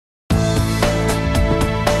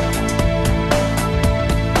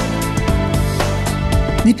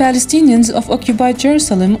The Palestinians of occupied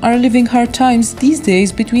Jerusalem are living hard times these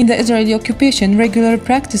days between the Israeli occupation, regular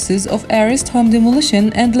practices of arrest, home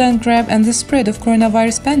demolition, and land grab, and the spread of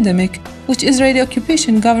coronavirus pandemic, which Israeli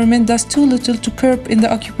occupation government does too little to curb in the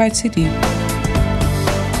occupied city.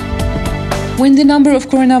 When the number of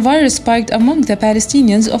coronavirus spiked among the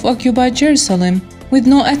Palestinians of occupied Jerusalem, with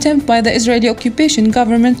no attempt by the Israeli occupation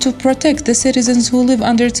government to protect the citizens who live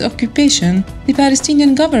under its occupation, the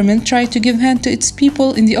Palestinian government tried to give hand to its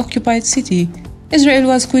people in the occupied city. Israel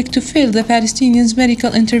was quick to fail the Palestinians'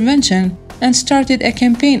 medical intervention and started a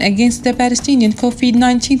campaign against the Palestinian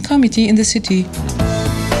COVID-19 committee in the city.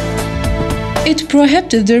 It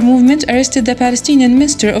prohibited their movement, arrested the Palestinian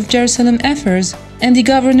Minister of Jerusalem Affairs and the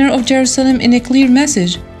Governor of Jerusalem in a clear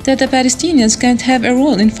message that the Palestinians can't have a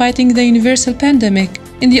role in fighting the universal pandemic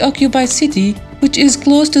in the occupied city, which is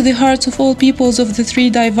close to the hearts of all peoples of the three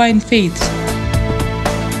divine faiths.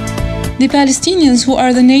 The Palestinians, who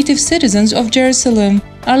are the native citizens of Jerusalem,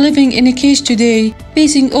 are living in a cage today,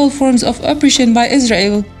 facing all forms of oppression by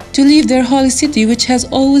Israel, to leave their holy city, which has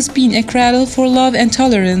always been a cradle for love and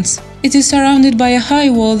tolerance. It is surrounded by a high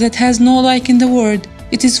wall that has no like in the world.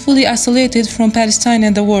 It is fully isolated from Palestine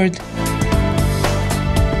and the world.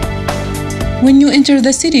 When you enter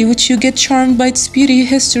the city, which you get charmed by its beauty,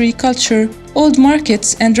 history, culture, old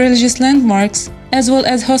markets, and religious landmarks, as well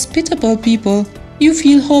as hospitable people, you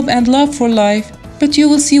feel hope and love for life, but you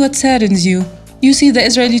will see what saddens you. You see the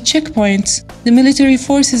Israeli checkpoints, the military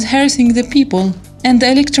forces harassing the people, and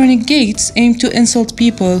the electronic gates aimed to insult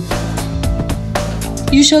people.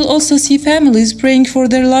 You shall also see families praying for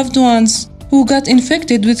their loved ones who got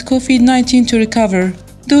infected with COVID-19 to recover.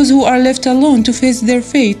 Those who are left alone to face their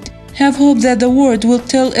fate have hope that the world will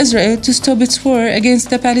tell Israel to stop its war against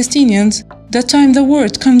the Palestinians the time the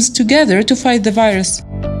world comes together to fight the virus.